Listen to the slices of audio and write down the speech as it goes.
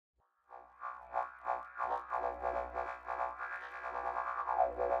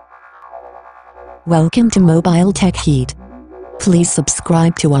Welcome to Mobile Tech Heat. Please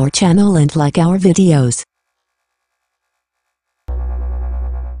subscribe to our channel and like our videos.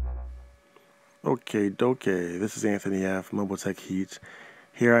 Okay, this is Anthony F. Mobile Tech Heat.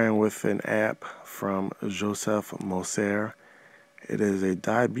 Here I am with an app from Joseph Moser. It is a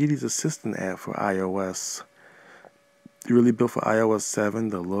diabetes assistant app for iOS. Really built for iOS 7.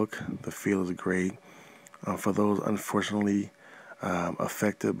 The look, the feel is great. For those unfortunately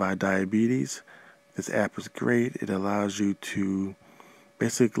affected by diabetes, this app is great. It allows you to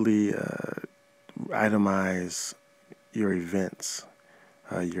basically itemize your events,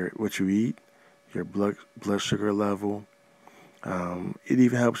 what you eat, your blood sugar level. It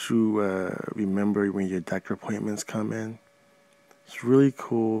even helps you remember when your doctor appointments come in. It's really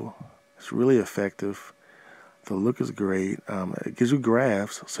cool. It's really effective. The look is great. It gives you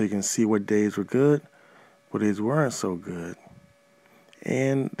graphs so you can see what days were good, what days weren't so good.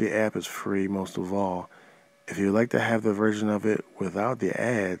 And the app is free most of all. If you'd like to have the version of it without the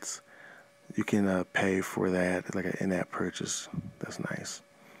ads, you can pay for that, like an in-app purchase. That's nice.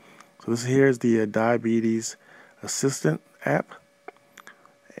 So this here is the Diabetes Assistant app,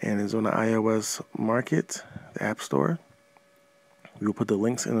 and it's on the iOS market, the App Store. We will put the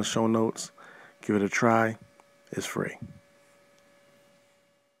links in the show notes. Give it a try. It's free.